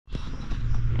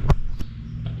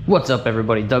What's up,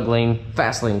 everybody? Doug Lane,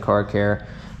 Fast Lane Car Care,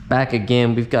 back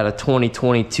again. We've got a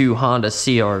 2022 Honda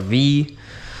CRV.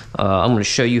 I'm going to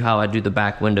show you how I do the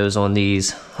back windows on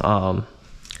these.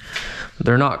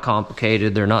 They're not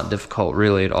complicated. They're not difficult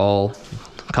really at all.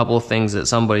 A couple of things that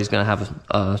somebody's going to have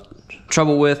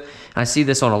trouble with. I see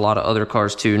this on a lot of other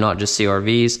cars too, not just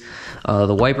CRVs.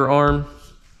 The wiper arm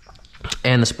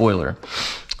and the spoiler.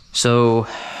 So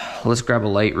let's grab a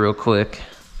light real quick.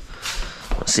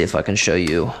 Let's see if I can show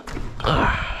you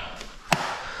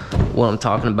what I'm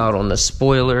talking about on the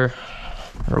spoiler,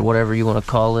 or whatever you want to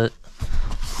call it.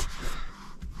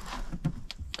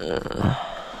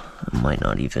 Might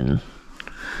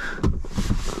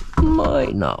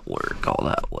not work all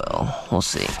that well. We'll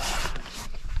see.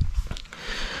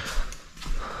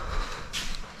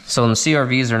 So in the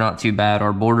CRVs, they're not too bad.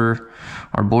 Our border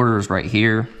is right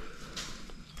here.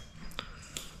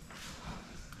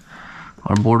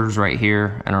 Our border's right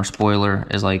here, and our spoiler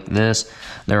is like this.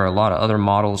 There are a lot of other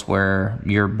models where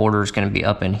your border is going to be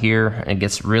up in here, and it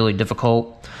gets really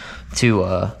difficult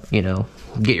to, you know,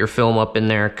 get your film up in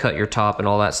there, cut your top, and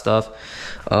all that stuff.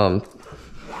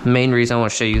 Main reason I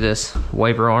want to show you this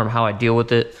wiper arm, how I deal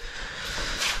with it.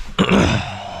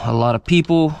 A lot of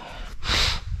people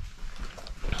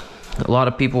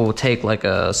will take like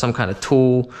some kind of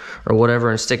tool or whatever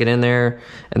and stick it in there,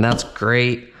 and that's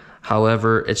great.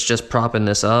 However, it's just propping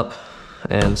this up,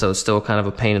 and so it's still kind of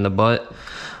a pain in the butt.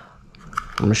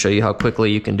 I'm going to show you how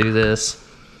quickly you can do this.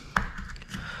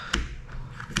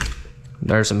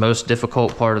 There's the most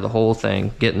difficult part of the whole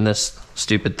thing, getting this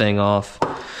stupid thing off.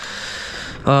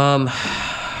 10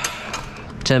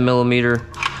 millimeter,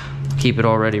 keep it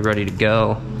already ready to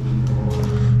go.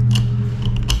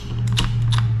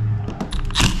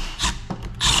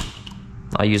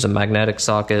 I use a magnetic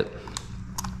socket.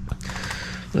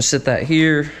 I'm gonna sit that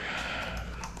here.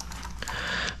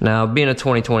 Now, being a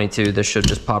 2022, this should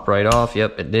just pop right off.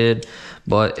 Yep, it did.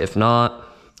 But if not,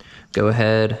 go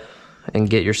ahead and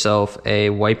get yourself a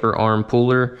wiper arm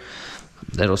puller.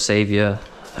 That'll save you.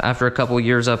 After a couple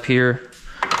years up here,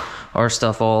 our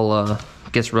stuff all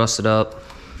gets rusted up.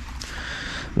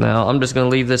 Now, I'm just gonna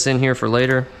leave this in here for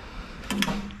later.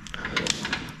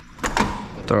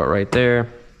 Throw it right there.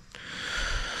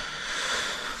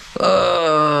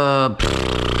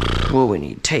 What we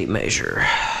need, tape measure.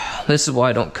 This is why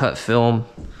I don't cut film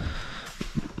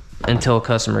until a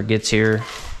customer gets here.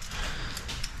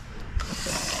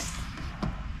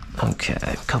 Okay,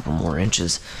 a couple more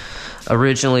inches.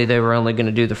 Originally they were only going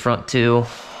to do the front two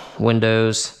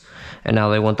windows, and now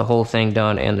they want the whole thing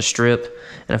done and the strip.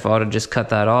 And if I would have just cut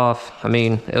that off, I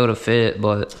mean, it would have fit,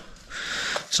 but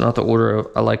it's not the order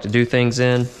I like to do things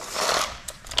in.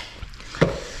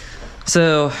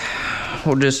 So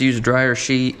we'll just use a dryer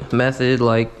sheet method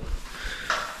like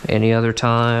any other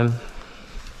time.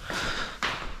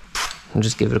 And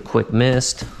just give it a quick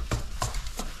mist.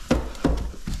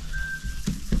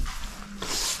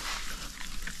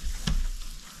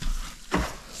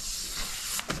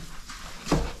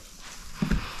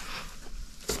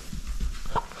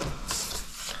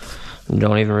 You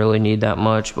don't even really need that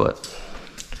much, but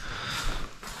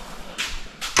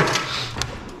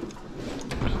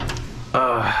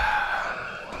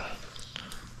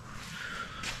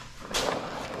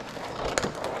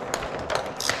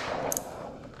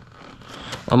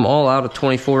I'm all out of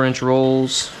 24-inch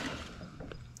rolls.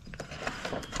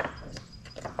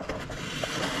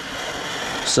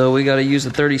 So we got to use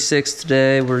the 36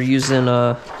 today. We're using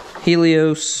a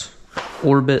Helios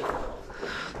Orbit.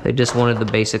 They just wanted the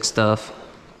basic stuff.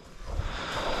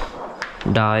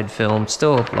 Dyed film,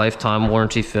 still lifetime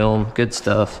warranty film, good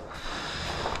stuff.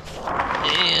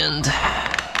 And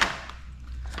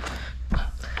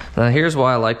now here's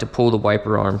why I like to pull the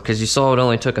wiper arm, because you saw it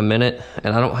only took a minute,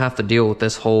 and I don't have to deal with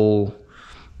this whole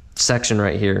section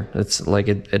right here. It's like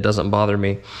it doesn't bother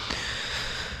me.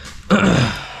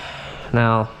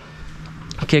 Now,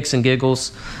 kicks and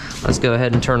giggles, let's go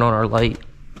ahead and turn on our light.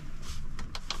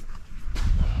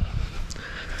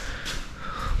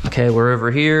 Okay, we're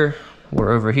over here,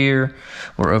 we're over here,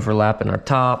 we're overlapping our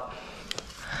top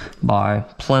by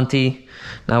plenty.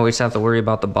 Now we just have to worry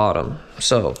about the bottom.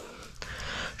 So,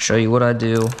 show you what I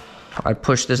do. I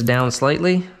push this down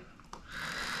slightly,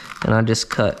 and I just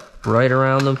cut right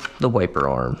around the wiper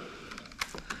arm.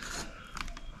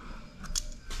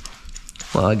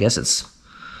 Well, I guess it's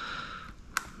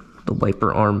the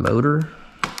wiper arm motor.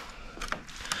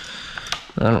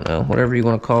 I don't know, whatever you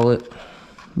want to call it.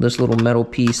 This little metal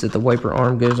piece that the wiper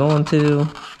arm goes on to. All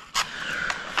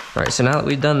right, so now that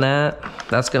we've done that,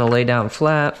 that's gonna lay down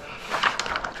flat.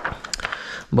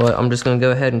 But I'm just gonna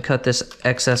go ahead and cut this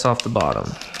excess off the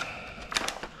bottom.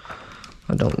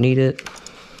 I don't need it.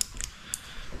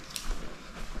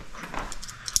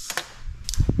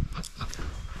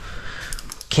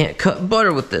 Can't cut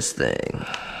butter with this thing.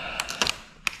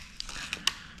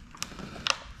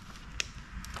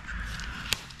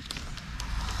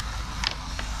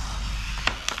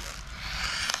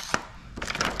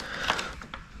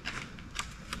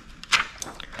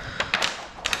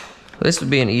 This would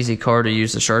be an easy car to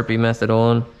use the Sharpie method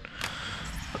on,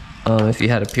 if you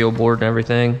had a peel board and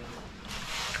everything.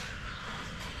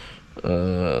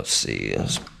 Let's see,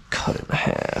 let's cut it in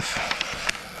half.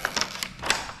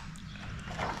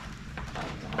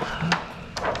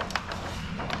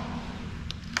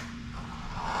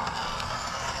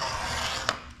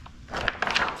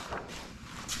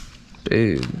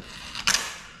 Dude.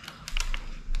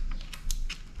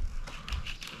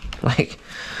 Like,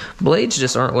 blades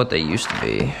just aren't what they used to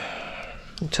be.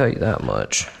 I'll tell you that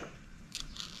much.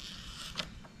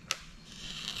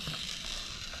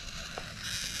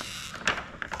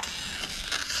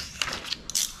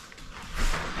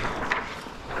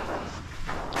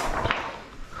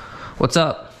 What's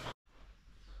up?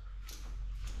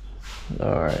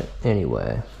 Alright,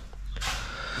 anyway.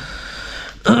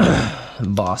 The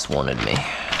boss wanted me.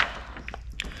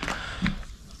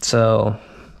 So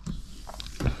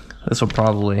this will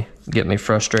probably get me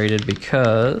frustrated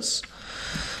because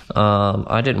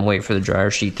I didn't wait for the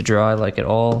dryer sheet to dry like at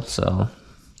all, so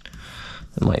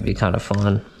it might be kind of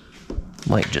fun.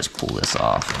 Might just pull this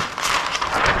off.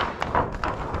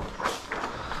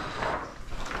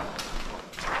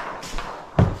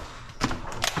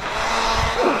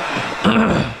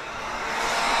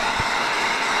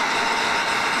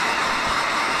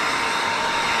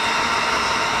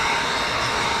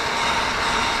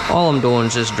 All I'm doing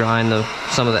is just drying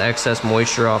some of the excess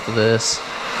moisture off of this.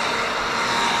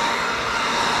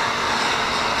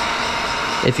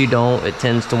 If you don't, it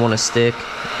tends to want to stick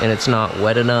and it's not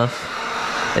wet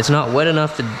enough. It's not wet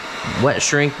enough to wet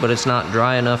shrink, but it's not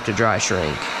dry enough to dry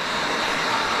shrink.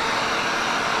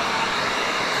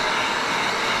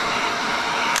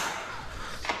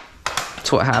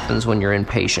 That's what happens when you're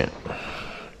impatient.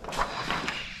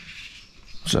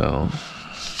 So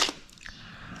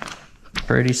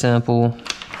pretty simple.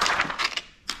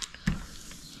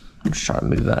 Just try to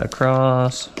move that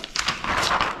across.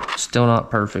 Still not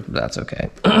perfect, but that's okay.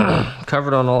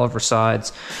 Covered on all of our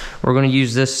sides. We're going to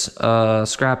use this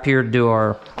scrap here to do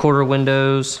our quarter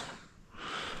windows.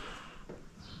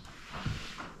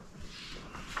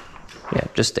 Yeah,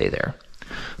 just stay there.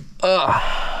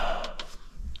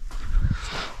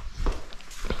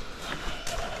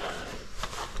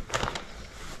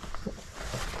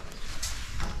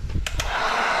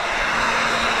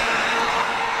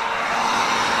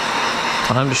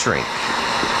 Time to shrink.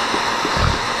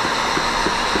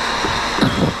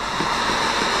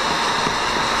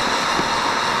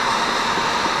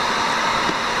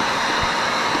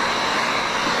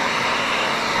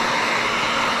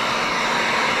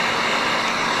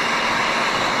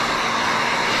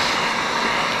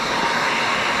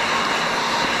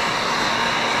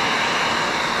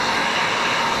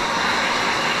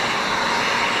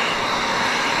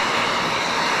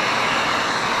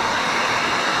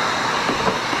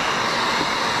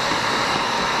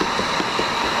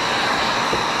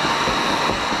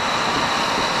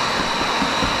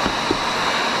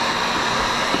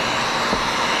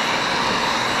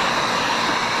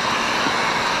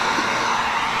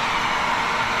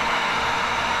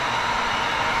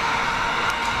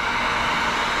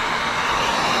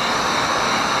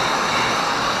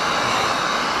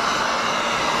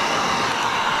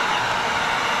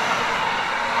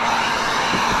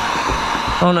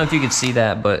 I don't know if you could see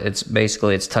that, but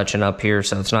it's touching up here,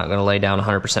 so it's not going to lay down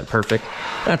 100% perfect.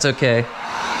 That's okay.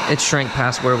 It's shrank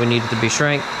past where we need it to be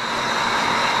shrank.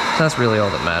 So that's really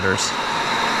all that matters.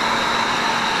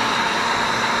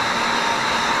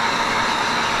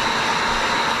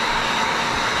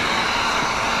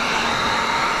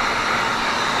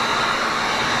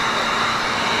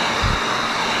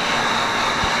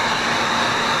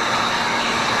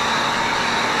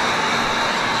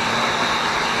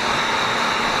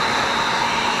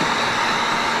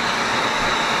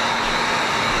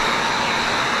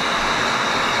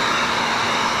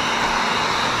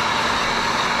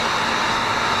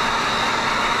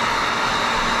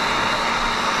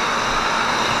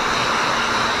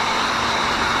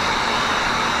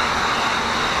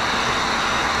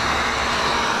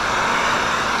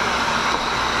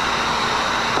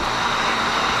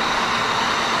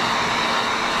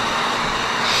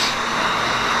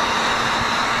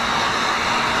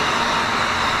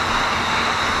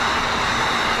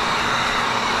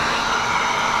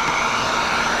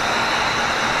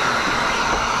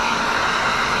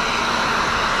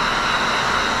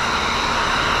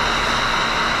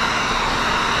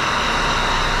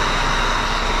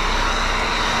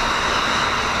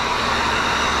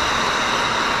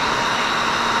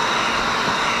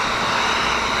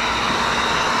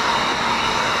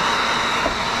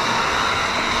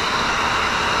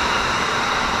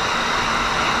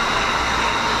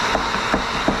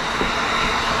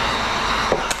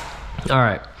 All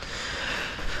right,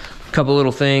 a couple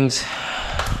little things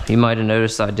you might have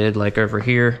noticed I did, like over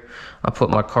here, I put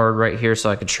my card right here so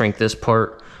I could shrink this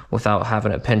part without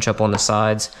having it pinch up on the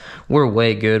sides. We're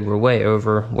way good, we're way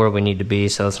over where we need to be,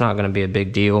 so it's not gonna be a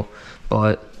big deal,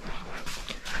 but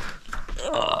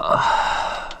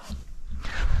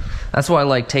that's why I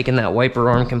like taking that wiper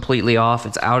arm completely off.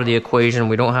 It's out of the equation.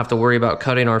 We don't have to worry about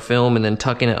cutting our film and then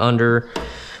tucking it under.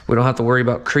 We don't have to worry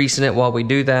about creasing it while we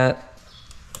do that.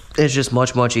 It's just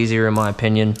much, much easier in my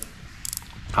opinion.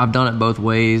 I've done it both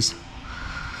ways.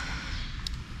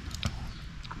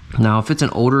 Now, if it's an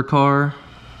older car,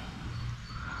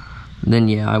 then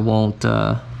yeah, I won't,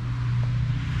 like,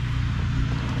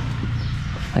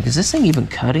 is this thing even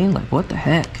cutting? Like, what the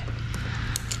heck?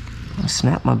 I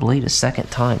snapped my blade a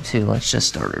second time too. Let's just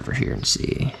start over here and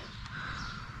see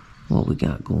what we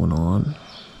got going on.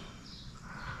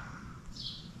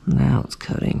 Now it's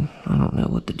cutting. I don't know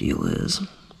what the deal is.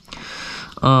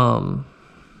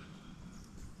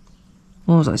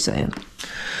 What was I saying?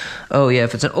 Oh yeah,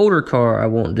 if it's an older car, I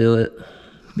won't do it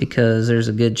because there's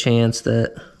a good chance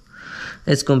that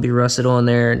it's going to be rusted on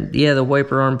there. Yeah, the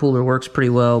wiper arm puller works pretty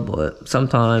well, but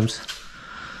sometimes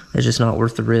it's just not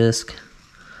worth the risk.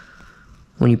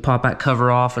 When you pop that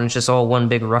cover off and it's just all one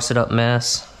big rusted up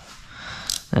mess,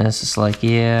 and it's just like,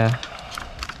 yeah,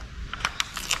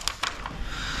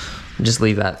 just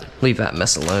leave that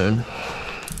mess alone.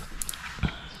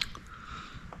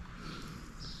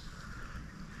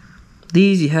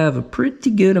 These, you have a pretty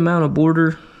good amount of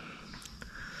border,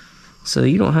 so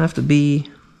you don't have to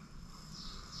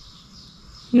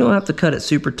cut it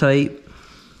super tight.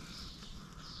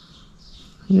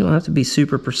 You don't have to be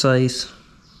super precise.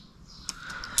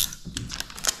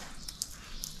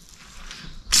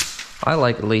 I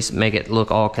like at least make it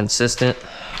look all consistent,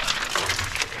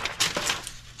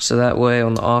 so that way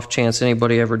on the off chance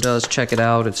anybody ever does check it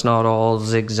out, it's not all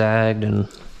zigzagged and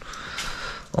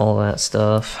all that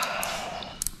stuff.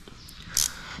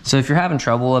 So if you're having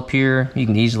trouble up here, you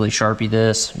can easily Sharpie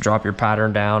this, drop your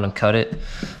pattern down and cut it.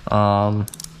 I'm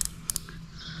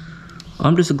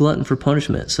just a glutton for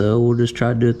punishment, so we'll just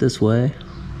try to do it this way.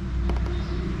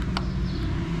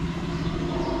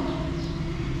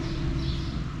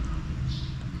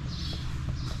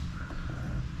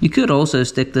 You could also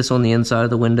stick this on the inside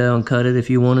of the window and cut it if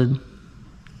you wanted.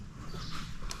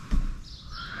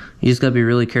 You just gotta be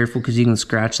really careful because you can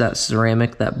scratch that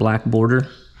ceramic, that black border.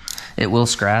 It will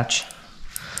scratch.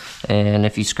 And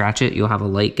if you scratch it, you'll have a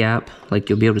light gap. Like,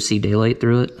 you'll be able to see daylight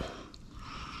through it.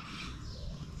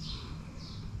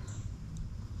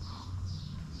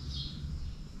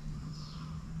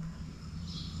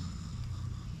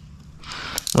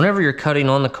 Whenever you're cutting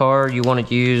on the car, you want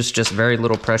to use just very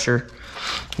little pressure.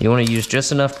 You want to use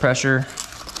just enough pressure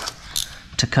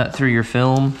to cut through your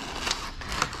film,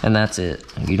 and that's it.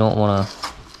 You don't want to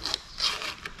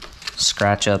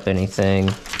scratch up anything.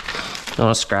 You don't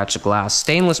want to scratch the glass.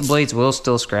 Stainless blades will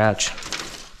still scratch.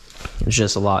 It's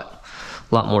just a lot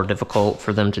more difficult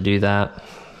for them to do that.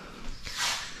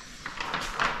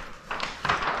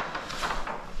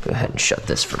 Go ahead and shut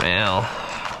this for now.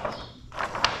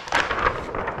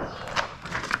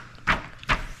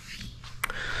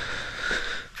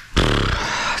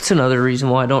 That's another reason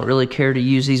why I don't really care to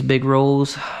use these big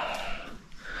rolls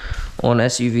on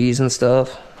SUVs and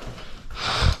stuff.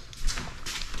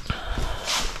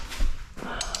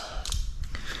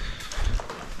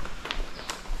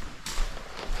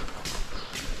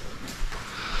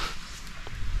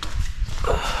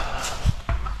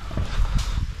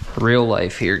 Real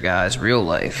life here, guys, real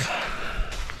life.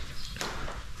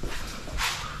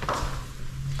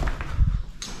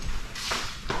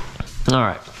 All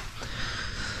right.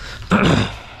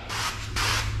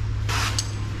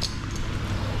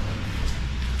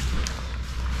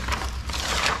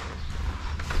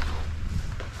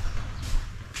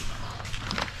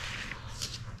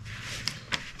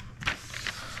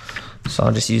 So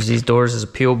I'll just use these doors as a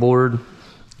peel board.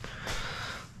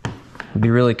 Be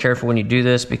really careful when you do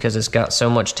this because it's got so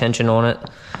much tension on it.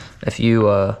 If you,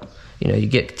 you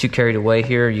get too carried away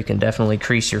here, you can definitely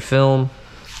crease your film.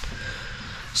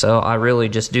 So I really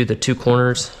just do the two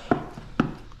corners.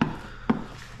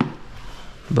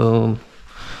 Boom.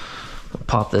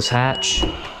 Pop this hatch.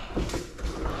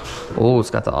 Oh,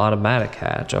 it's got the automatic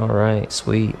hatch. All right,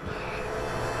 sweet.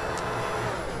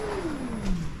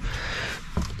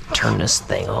 Turn this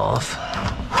thing off.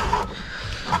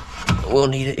 We'll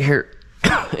need it here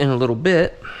in a little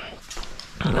bit.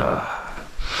 I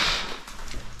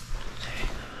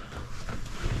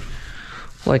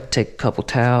like to take a couple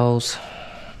towels.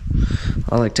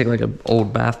 I like to take like an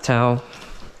old bath towel.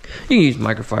 You can use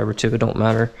microfiber too, it don't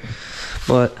matter.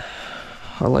 But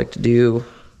I like to do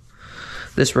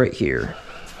this right here.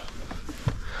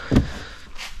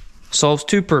 Solves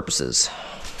two purposes,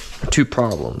 two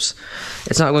problems.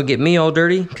 It's not going to get me all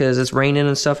dirty because it's raining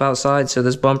and stuff outside, so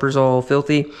this bumper's all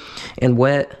filthy and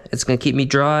wet. It's going to keep me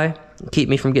dry, keep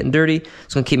me from getting dirty.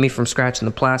 It's going to keep me from scratching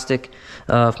the plastic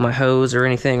of my hose or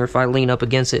anything, or if I lean up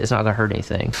against it, it's not going to hurt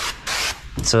anything.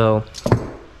 So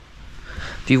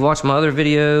if you've watched my other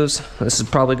videos, this is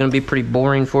probably going to be pretty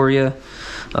boring for you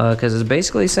because it's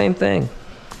basically the same thing.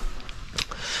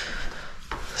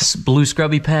 This blue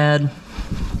scrubby pad.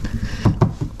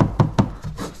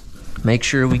 Make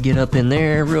sure we get up in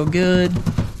there real good.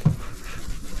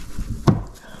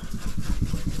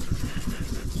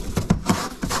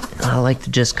 I like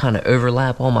to just kind of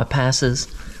overlap all my passes.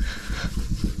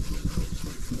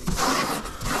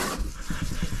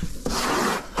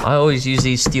 I always use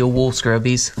these steel wool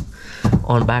scrubbies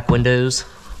on back windows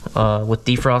with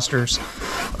defrosters,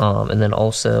 and then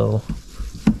also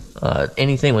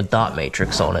anything with dot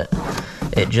matrix on it.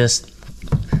 It just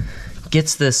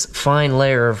gets this fine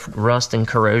layer of rust and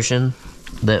corrosion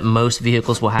that most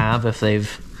vehicles will have if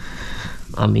they've,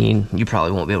 I mean, you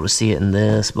probably won't be able to see it in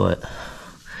this, but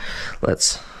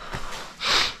let's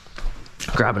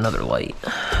grab another light.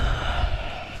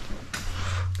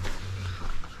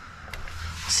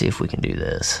 See if we can do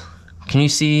this. Can you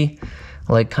see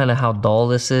like kind of how dull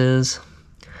this is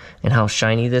and how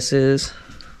shiny this is?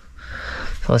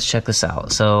 So let's check this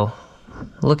out. So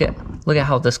look at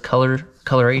how this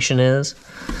coloration is.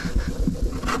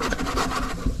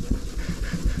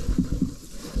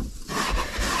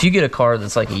 If you get a car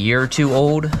that's like a year or two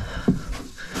old,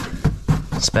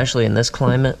 especially in this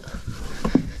climate,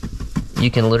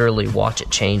 you can literally watch it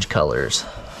change colors.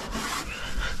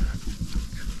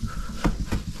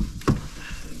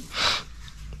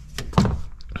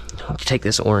 I'll take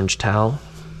this orange towel,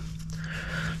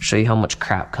 show you how much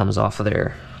crap comes off of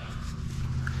there.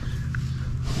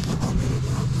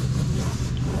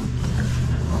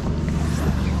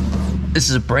 This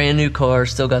is a brand new car,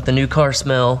 still got the new car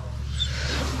smell.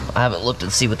 I haven't looked to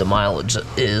see what the mileage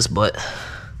is, but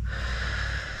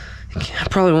I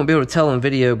probably won't be able to tell in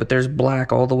video, but there's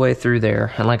black all the way through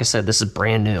there. And like I said, this is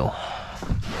brand new.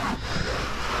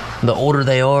 The older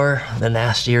they are, the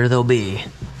nastier they'll be.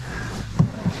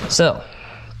 So,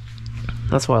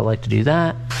 that's why I like to do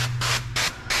that.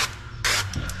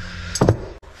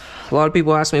 A lot of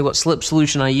people ask me what slip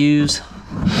solution I use.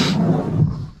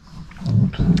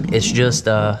 It's just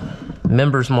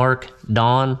Members Mark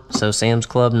Dawn, so Sam's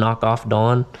Club knockoff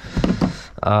Dawn.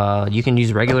 You can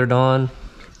use regular Dawn.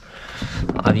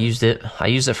 I used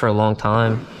it for a long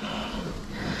time.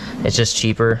 It's just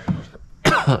cheaper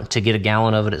to get a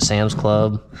gallon of it at Sam's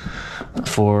Club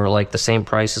for like the same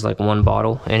price as like one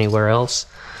bottle anywhere else.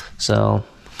 So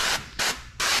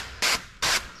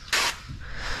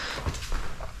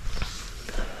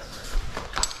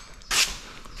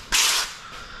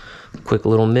quick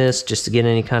little mist just to get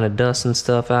any kind of dust and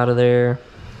stuff out of there.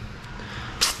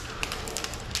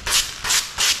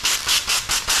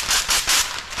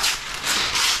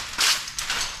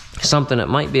 Something that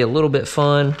might be a little bit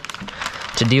fun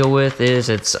to deal with is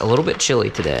it's a little bit chilly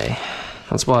today.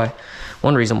 That's why,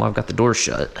 one reason why I've got the door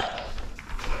shut.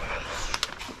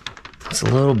 It's a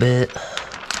little bit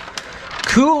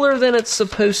cooler than it's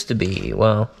supposed to be.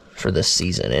 Well, for this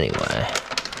season anyway.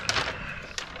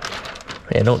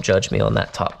 Yeah, don't judge me on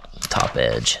that top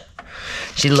edge.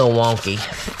 She's a little wonky.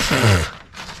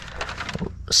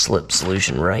 Slip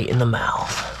solution right in the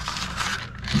mouth.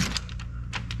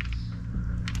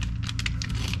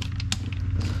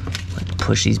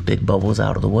 Push these big bubbles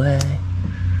out of the way.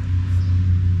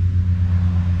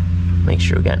 Make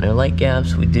sure we got no light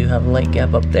gaps. We do have a light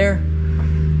gap up there.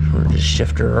 We'll just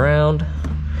shift her around.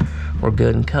 We're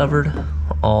good and covered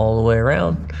all the way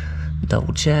around.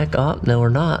 Double check. Oh, no, we're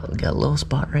not. We got a little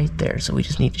spot right there, so we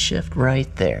just need to shift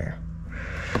right there.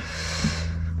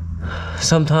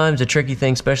 Sometimes a tricky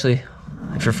thing, especially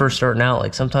if you're first starting out,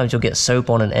 like sometimes you'll get soap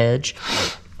on an edge,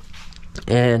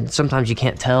 and sometimes you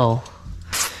can't tell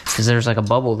because there's like a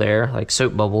bubble there, like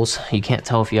soap bubbles. You can't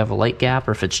tell if you have a light gap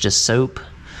or if it's just soap.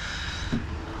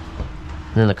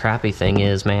 And then the crappy thing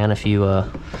is, man, if you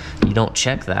don't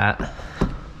check that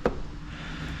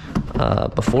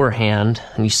beforehand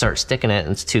and you start sticking it,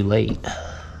 and it's too late.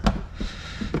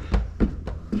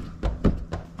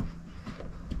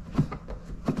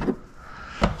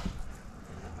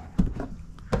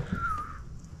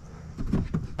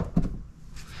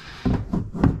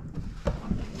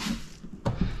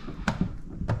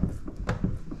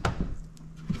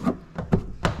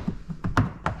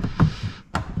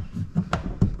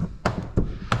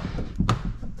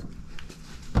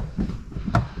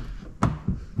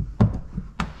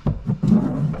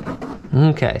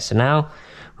 Okay, so now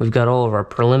we've got all of our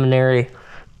preliminary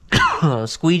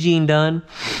squeegeeing done.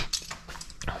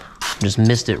 Just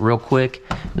missed it real quick.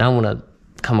 Now I'm gonna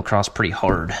come across pretty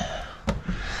hard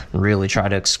and really try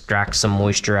to extract some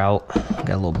moisture out.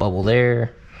 Got a little bubble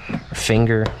there,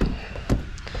 finger.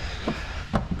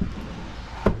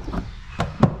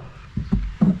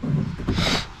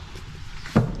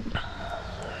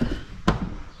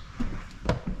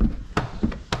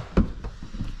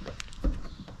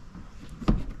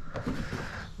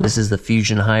 This is the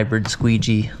Fusion Hybrid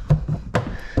squeegee.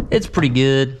 It's pretty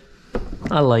good.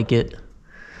 I like it.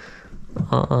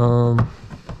 I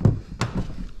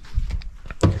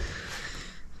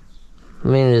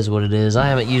mean, it is what it is. I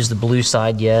haven't used the blue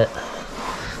side yet.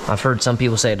 I've heard some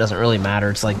people say it doesn't really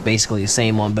matter. It's like basically the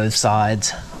same on both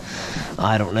sides.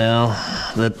 I don't know.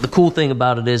 The cool thing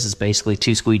about it is it's basically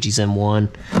 2 squeegees in one.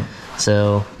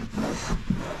 So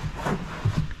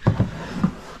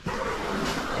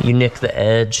you nick the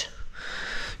edge,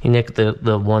 you nick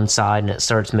the one side, and it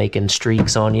starts making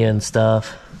streaks on you and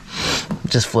stuff.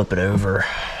 Just flip it over,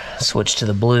 switch to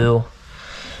the blue.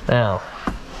 Now,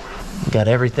 got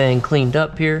everything cleaned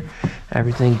up here,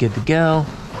 everything good to go.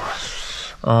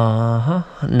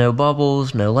 No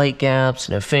bubbles, no light gaps,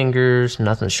 no fingers,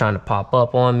 nothing's trying to pop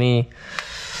up on me.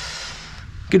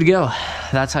 Good to go.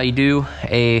 That's how you do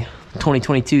a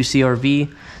 2022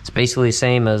 CRV. It's basically the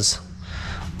same as,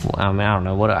 I mean, I don't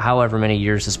know, however many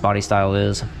years this body style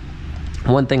is.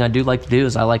 One thing I do like to do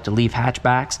is I like to leave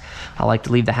hatchbacks. I like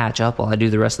to leave the hatch up while I do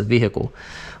the rest of the vehicle.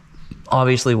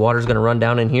 Obviously, water's gonna run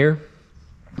down in here,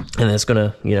 and it's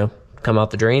gonna, you know, come out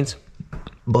the drains.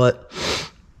 But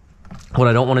what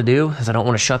I don't wanna do is I don't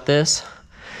wanna shut this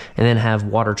and then have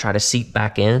water try to seep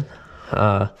back in.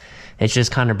 It's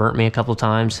just kind of burnt me a couple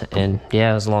times, and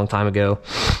yeah, it was a long time ago.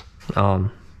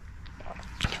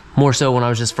 More so when I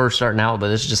was just first starting out, but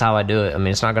this is just how I do it. I mean,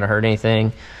 it's not gonna hurt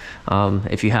anything.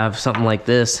 If you have something like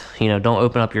this, you know, don't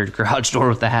open up your garage door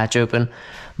with the hatch open.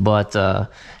 But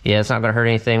yeah, it's not gonna hurt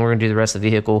anything. We're gonna do the rest of the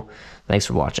vehicle. Thanks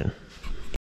for watching.